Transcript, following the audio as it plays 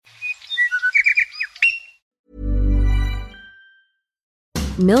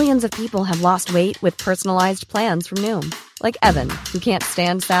Millions of people have lost weight with personalized plans from Noom. Like Evan, who can't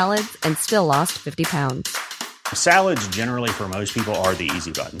stand salads and still lost 50 pounds. Salads generally for most people are the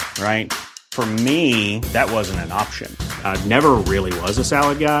easy button, right? For me, that wasn't an option. I never really was a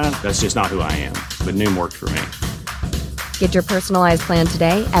salad guy. That's just not who I am. But Noom worked for me. Get your personalized plan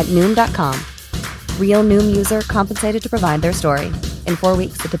today at Noom.com. Real Noom user compensated to provide their story. In 4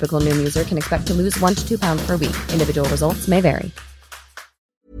 weeks, the typical Noom user can expect to lose 1 to 2 pounds per week. Individual results may vary.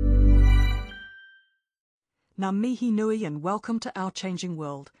 Ngā mihi nui and welcome to Our Changing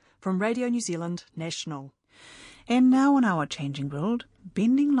World from Radio New Zealand National. And now in Our Changing World,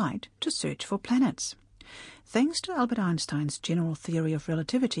 bending light to search for planets. Thanks to Albert Einstein's general theory of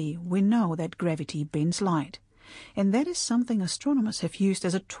relativity, we know that gravity bends light. And that is something astronomers have used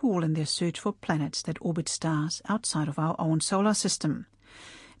as a tool in their search for planets that orbit stars outside of our own solar system.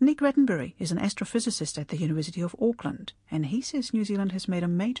 Nick Rattenbury is an astrophysicist at the University of Auckland, and he says New Zealand has made a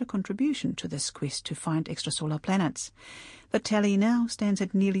major contribution to this quest to find extrasolar planets. The tally now stands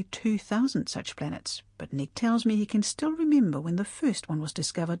at nearly 2,000 such planets, but Nick tells me he can still remember when the first one was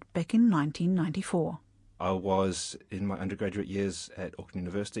discovered back in 1994. I was in my undergraduate years at Auckland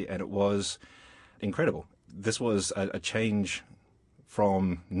University, and it was incredible. This was a change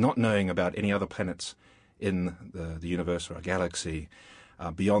from not knowing about any other planets in the universe or our galaxy,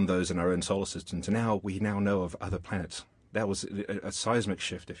 beyond those in our own solar system, to now we know of other planets. That was a seismic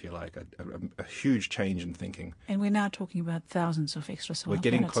shift, if you like, a huge change in thinking. And we're now talking about thousands of extrasolar planets. We're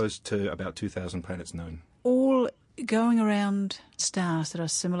getting close to about 2,000 planets known. All going around stars that are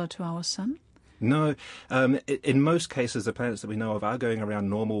similar to our sun? No. In most cases, the planets that we know of are going around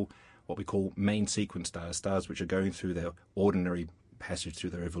normal, what we call main sequence stars, stars which are going through their ordinary passage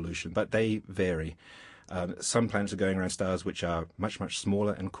through their evolution, but they vary. Some planets are going around stars which are much, much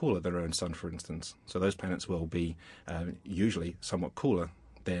smaller and cooler than our own sun, for instance. So those planets will be usually somewhat cooler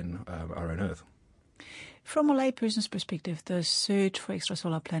than our own Earth. From a layperson's perspective, the search for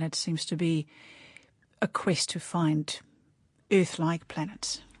extrasolar planets seems to be a quest to find Earth-like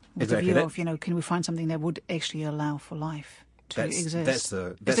planets. With Exactly. the view of, can we find something that would actually allow for life to exist? That's Is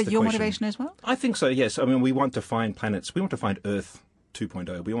that your question. motivation as well? I think so, yes. I mean, we want to find planets. We want to find Earth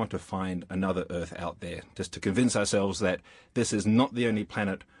 2.0. We want to find another Earth out there, just to convince ourselves that this is not the only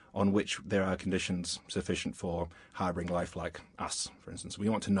planet on which there are conditions sufficient for harbouring life like us, for instance. We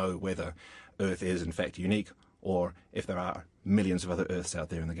want to know whether Earth is in fact unique, or if there are millions of other Earths out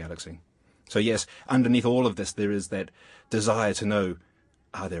there in the galaxy. So yes, underneath all of this there is that desire to know,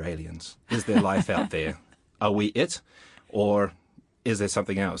 are there aliens? Is there life out there? Are we it? Or is there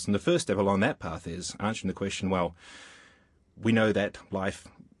something else? And the first step along that path is answering the question, well, we know that life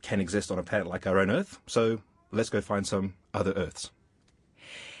can exist on a planet like our own Earth, so let's go find some other Earths.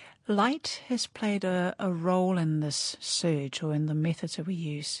 Light has played a role in this search, or in the methods that we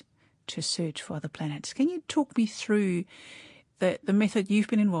use to search for other planets. Can you talk me through the method you've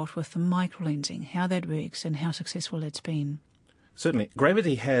been involved with, the microlensing, how that works and how successful it's been? Certainly.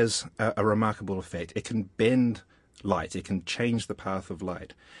 Gravity has a remarkable effect. It can bend light. It can change the path of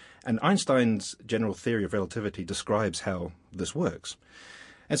light. And Einstein's general theory of relativity describes how this works.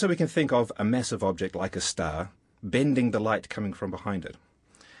 And so we can think of a massive object like a star bending the light coming from behind it.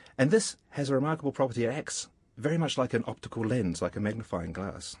 And this has a remarkable property. It acts very much like an optical lens, like a magnifying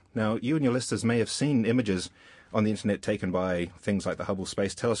glass. Now, you and your listeners may have seen images on the internet taken by things like the Hubble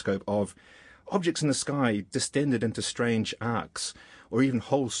Space Telescope of objects in the sky distended into strange arcs or even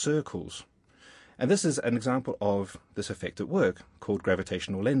whole circles. And this is an example of this effect at work called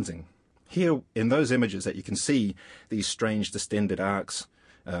gravitational lensing. Here, in those images that you can see these strange distended arcs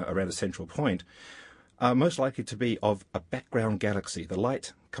around a central point, are most likely to be of a background galaxy, the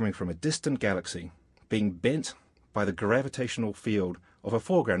light coming from a distant galaxy being bent by the gravitational field of a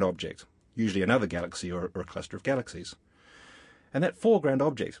foreground object, usually another galaxy or a cluster of galaxies. And that foreground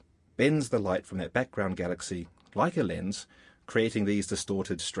object bends the light from that background galaxy like a lens, creating these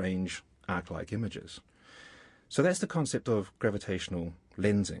distorted, strange, arc-like images. So that's the concept of gravitational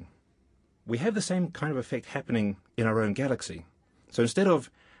lensing. We have the same kind of effect happening in our own galaxy. So instead of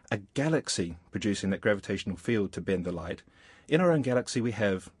a galaxy producing that gravitational field to bend the light, in our own galaxy we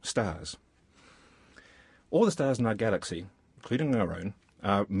have stars. All the stars in our galaxy, including our own,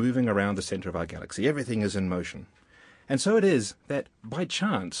 are moving around the centre of our galaxy. Everything is in motion. And so it is that, by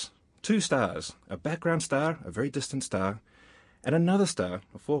chance, two stars, a background star, a very distant star, and another star,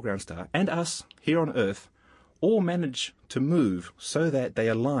 a foreground star, and us, here on Earth, all manage to move so that they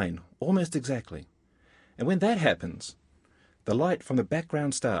align almost exactly. And when that happens, the light from the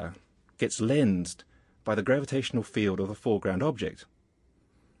background star gets lensed by the gravitational field of the foreground object.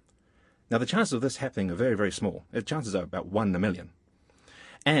 Now, the chances of this happening are very, very small. The chances are about 1 in a million.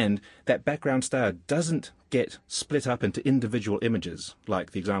 And that background star doesn't get split up into individual images,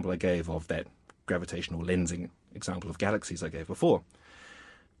 like the example I gave of that gravitational lensing example of galaxies I gave before.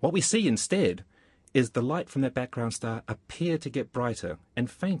 What we see instead is the light from that background star appear to get brighter and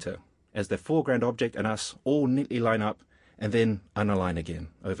fainter as the foreground object and us all neatly line up and then unalign again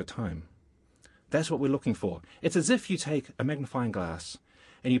over time. That's what we're looking for. It's as if you take a magnifying glass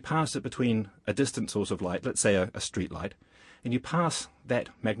and you pass it between a distant source of light, let's say a street light, and you pass that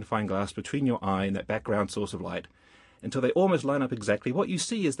magnifying glass between your eye and that background source of light until they almost line up exactly. What you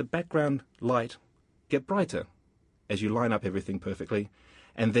see is the background light get brighter as you line up everything perfectly,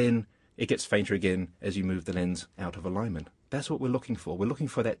 and then it gets fainter again as you move the lens out of alignment. That's what we're looking for. We're looking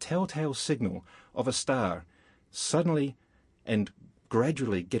for that telltale signal of a star suddenly and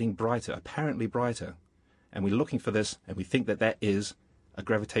gradually getting brighter, apparently brighter. And we're looking for this, and we think that that is a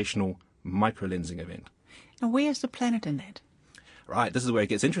gravitational microlensing event. Now, where's the planet in that? Right, this is where it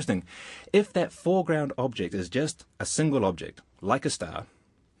gets interesting. If that foreground object is just a single object, like a star,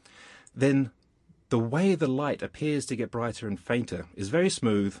 then the way the light appears to get brighter and fainter is very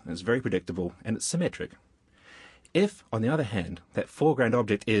smooth, and it's very predictable, and it's symmetric. If, on the other hand, that foreground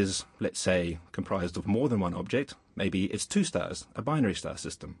object is, let's say, comprised of more than one object, maybe it's two stars, a binary star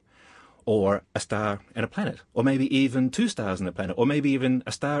system, or a star and a planet, or maybe even two stars and a planet, or maybe even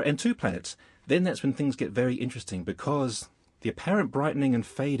a star and two planets, then that's when things get very interesting, because the apparent brightening and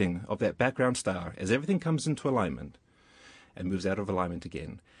fading of that background star as everything comes into alignment and moves out of alignment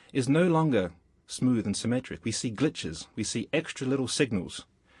again is no longer smooth and symmetric. We see glitches, we see extra little signals,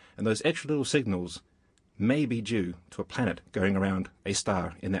 and those extra little signals may be due to a planet going around a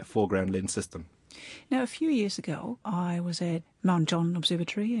star in that foreground lens system. Now, a few years ago, I was at Mount John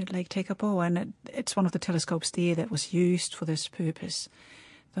Observatory at Lake Tekapo, and it's one of the telescopes there that was used for this purpose,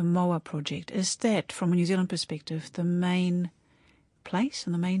 the MOA project. Is that, from a New Zealand perspective, the main place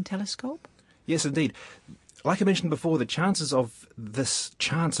and the main telescope? Yes, indeed. Like I mentioned before, the chances of this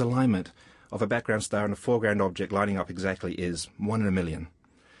chance alignment of a background star and a foreground object lining up exactly is 1 in a million.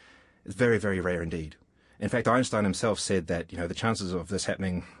 It's very, very rare indeed. In fact, Einstein himself said that, the chances of this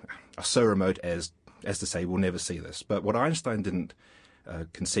happening are so remote as to say we'll never see this. But what Einstein didn't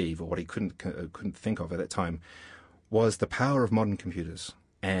conceive, or what he couldn't think of at that time, was the power of modern computers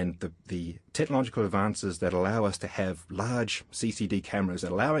and the technological advances that allow us to have large CCD cameras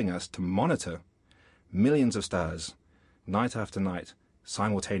allowing us to monitor millions of stars night after night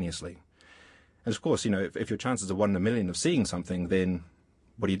simultaneously. And of course, if your chances are 1 in a million of seeing something, then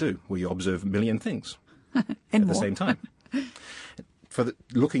what do? Well, you observe a million things at the same time,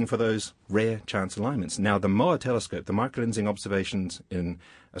 looking for those rare chance alignments. Now, the MOA telescope, the microlensing observations in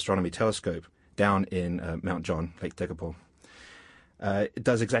astronomy telescope down in Mount John, Lake Tekapo, it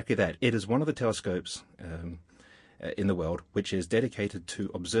does exactly that. It is one of the telescopes in the world which is dedicated to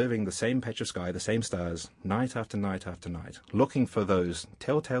observing the same patch of sky, the same stars, night after night after night, looking for those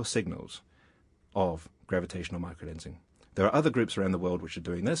telltale signals of gravitational microlensing. There are other groups around the world which are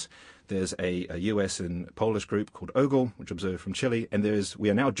doing this. There's a US and Polish group called OGLE, which observe from Chile, and we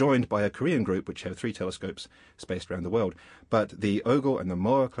are now joined by a Korean group which have 3 telescopes spaced around the world. But the OGLE and the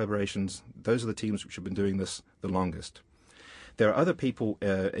MOA collaborations, those are the teams which have been doing this the longest. There are other people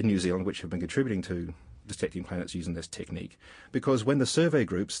in New Zealand which have been contributing to detecting planets using this technique, because when the survey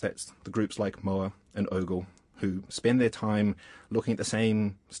groups, that's the groups like MOA and OGLE, who spend their time looking at the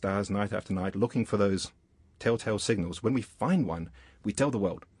same stars night after night, looking for those telltale signals, when we find one, we tell the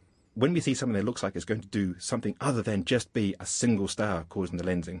world. When we see something that looks like it's going to do something other than just be a single star causing the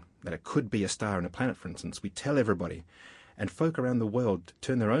lensing, that it could be a star and a planet, for instance, we tell everybody. And folk around the world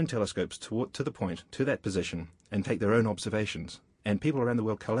turn their own telescopes to the point, to that position, and take their own observations. And people around the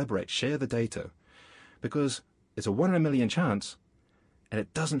world collaborate, share the data, because it's a 1 in a million chance, and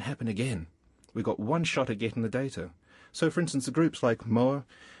it doesn't happen again. We've got one shot at getting the data. So, for instance, the groups like MOA,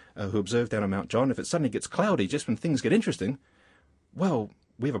 who observe down on Mount John, if it suddenly gets cloudy just when things get interesting, well,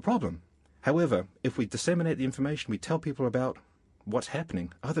 we have a problem. However, if we disseminate the information, we tell people about what's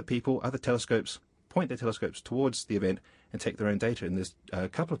happening, other people, other telescopes, point their telescopes towards the event and take their own data. And there's a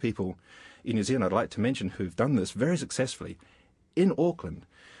couple of people in New Zealand I'd like to mention who've done this very successfully in Auckland.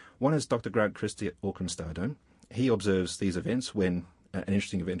 One is Dr. Grant Christie at Auckland Stardome. He observes these events when an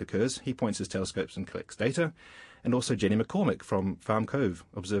interesting event occurs. He points his telescopes and collects data. And also Jenny McCormick from Farm Cove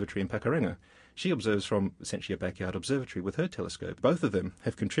Observatory in Pakuranga. She observes from essentially a backyard observatory with her telescope. Both of them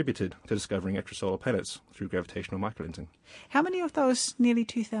have contributed to discovering extrasolar planets through gravitational microlensing. How many of those nearly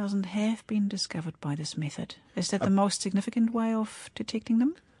 2,000 have been discovered by this method? Is that the most significant way of detecting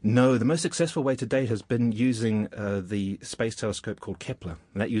them? No, the most successful way to date has been using the space telescope called Kepler,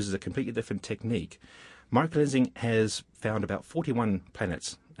 and that uses a completely different technique. Microlensing has found about 41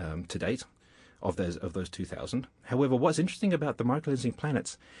 planets to date of those 2,000. However, what's interesting about the microlensing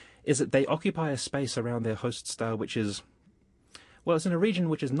planets is that they occupy a space around their host star which is, well, it's in a region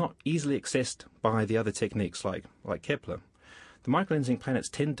which is not easily accessed by the other techniques like Kepler. The microlensing planets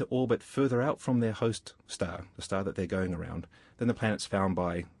tend to orbit further out from their host star, the star that they're going around, than the planets found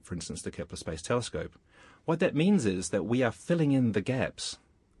by, for instance, the Kepler Space Telescope. What that means is that we are filling in the gaps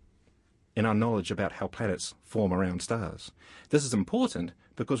in our knowledge about how planets form around stars. This is important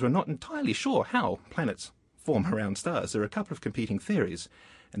because we're not entirely sure how planets form around stars. There are a couple of competing theories,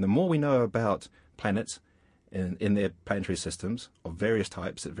 and the more we know about planets in their planetary systems of various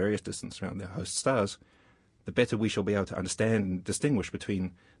types at various distances around their host stars, the better we shall be able to understand and distinguish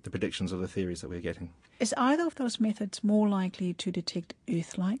between the predictions of the theories that we're getting. Is either of those methods more likely to detect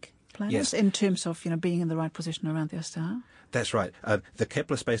Earth-like planets Yes. in terms of being in the right position around their star? That's right. The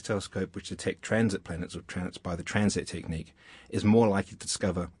Kepler Space Telescope, which detects transit planets or planets by the transit technique, is more likely to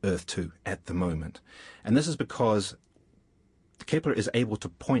discover Earth 2 at the moment. And this is because Kepler is able to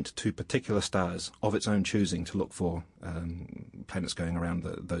point to particular stars of its own choosing to look for planets going around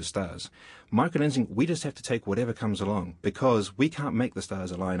those stars. Microlensing, we just have to take whatever comes along because we can't make the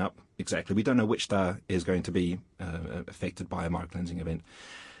stars line up exactly. We don't know which star is going to be affected by a microlensing event.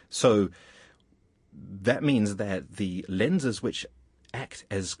 So that means that the lenses which act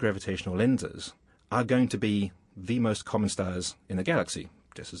as gravitational lenses are going to be the most common stars in the galaxy,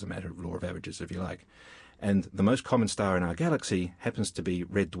 just as a matter of law of averages, if you like. And the most common star in our galaxy happens to be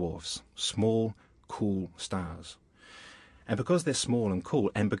red dwarfs, small, cool stars. And because they're small and cool,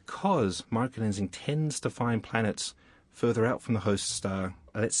 and because microlensing tends to find planets further out from the host star,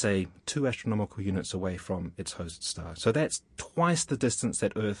 let's say 2 astronomical units away from its host star. So that's twice the distance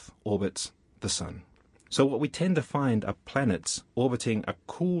that Earth orbits the Sun. So what we tend to find are planets orbiting a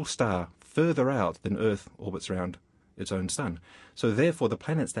cool star further out than Earth orbits around its own Sun. So therefore the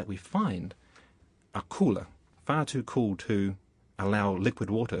planets that we find are cooler, far too cool to allow liquid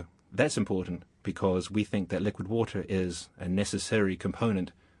water. That's important because we think that liquid water is a necessary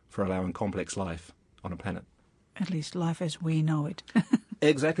component for allowing complex life on a planet. At least life as we know it.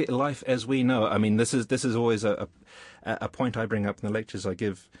 Exactly, life as we know. I mean, this is always a point I bring up in the lectures I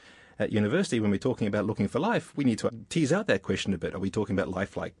give at university when we're talking about looking for life. We need to tease out that question a bit. Are we talking about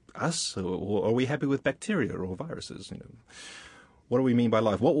life like us, or are we happy with bacteria or viruses? What do we mean by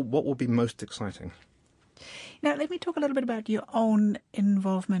life? What will be most exciting? Now, let me talk a little bit about your own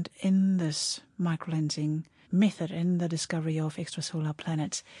involvement in this microlensing method in the discovery of extrasolar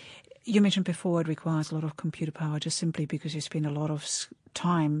planets. You mentioned before it requires a lot of computer power just simply because you spend a lot of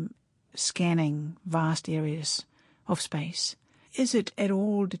time scanning vast areas of space. Is it at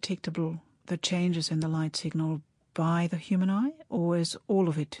all detectable, the changes in the light signal, by the human eye, or is all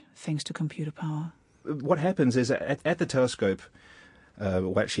of it thanks to computer power? What happens is at the telescope,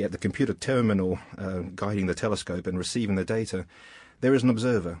 or actually at the computer terminal guiding the telescope and receiving the data, there is an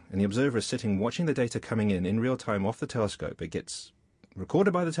observer, and the observer is sitting watching the data coming in real time off the telescope. It gets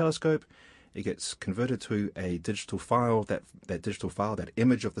recorded by the telescope, it gets converted to a digital file. That digital file, that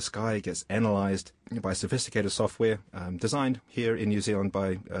image of the sky, gets analysed by sophisticated software designed here in New Zealand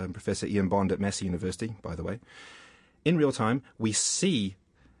by Professor Ian Bond at Massey University, by the way. In real time, we see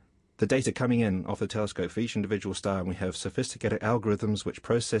the data coming in off the telescope for each individual star, and we have sophisticated algorithms which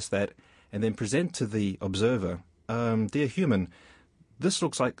process that and then present to the observer, dear human, this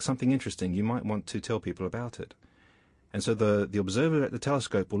looks like something interesting. You might want to tell people about it. And so the observer at the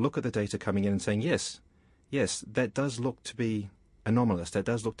telescope will look at the data coming in and saying, yes, that does look to be anomalous. That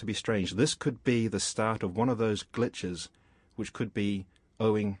does look to be strange. This could be the start of one of those glitches which could be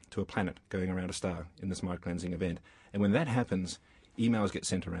owing to a planet going around a star in this microlensing event. And when that happens, emails get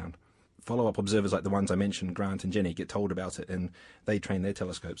sent around. Follow-up observers like the ones I mentioned, Grant and Jenny, get told about it, and they train their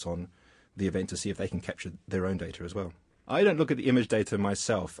telescopes on the event to see if they can capture their own data as well. I don't look at the image data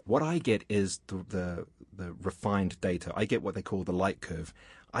myself. What I get is the refined data. I get what they call the light curve.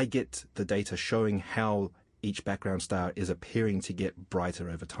 I get the data showing how each background star is appearing to get brighter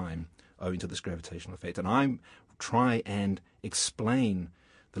over time owing to this gravitational effect. And I try and explain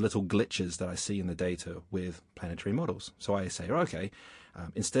the little glitches that I see in the data with planetary models. So I say, okay,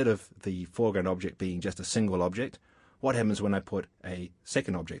 instead of the foreground object being just a single object, what happens when I put a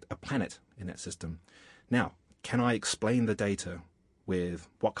second object, a planet, in that system? Now, can I explain the data with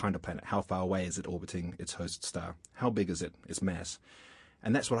what kind of planet? How far away is it orbiting its host star? How big is it, its mass?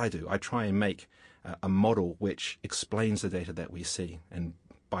 And that's what I do. I try and make a model which explains the data that we see. And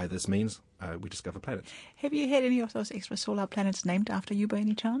by this means, we discover planets. Have you had any of those extrasolar planets named after you by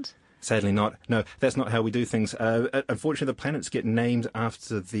any chance? Sadly not. No, that's not how we do things. Unfortunately, the planets get named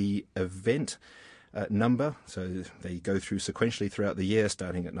after the event number. So they go through sequentially throughout the year,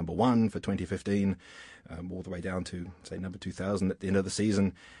 starting at number 1 for 2015, all the way down to, say, number 2000 at the end of the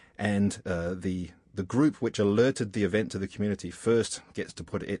season. And the group which alerted the event to the community first gets to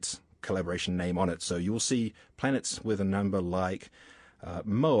put its collaboration name on it. So you'll see planets with a number like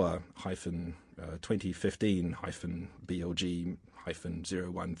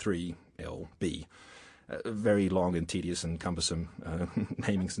MOA-BLG-BLG-013LB. Very long and tedious and cumbersome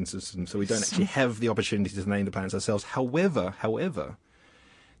naming system, so we don't actually have the opportunity to name the planets ourselves. However,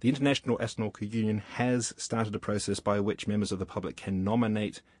 the International Astronomical Union has started a process by which members of the public can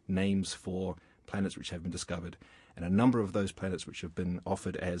nominate names for planets which have been discovered, and a number of those planets which have been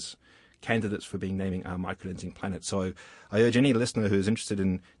offered as candidates for being naming are microlensing planets. So I urge any listener who is interested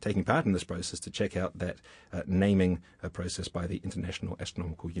in taking part in this process to check out that naming process by the International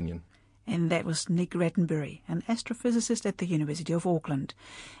Astronomical Union. And that was Nick Rattenbury, an astrophysicist at the University of Auckland.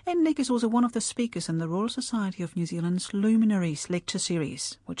 And Nick is also one of the speakers in the Royal Society of New Zealand's Luminaries lecture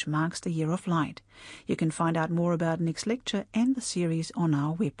series, which marks the Year of Light. You can find out more about Nick's lecture and the series on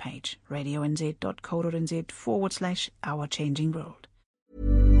our webpage, radionz.co.nz/Our Changing World.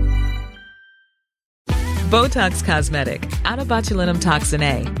 Botox Cosmetic, out of botulinum toxin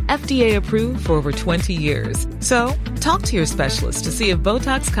A, FDA approved for over 20 years. So, talk to your specialist to see if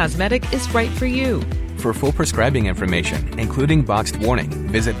Botox Cosmetic is right for you. For full prescribing information, including boxed warning,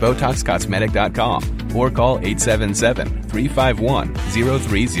 visit BotoxCosmetic.com or call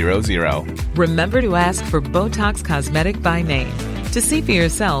 877-351-0300. Remember to ask for Botox Cosmetic by name. To see for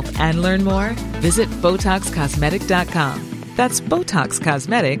yourself and learn more, visit BotoxCosmetic.com. That's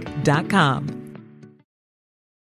BotoxCosmetic.com.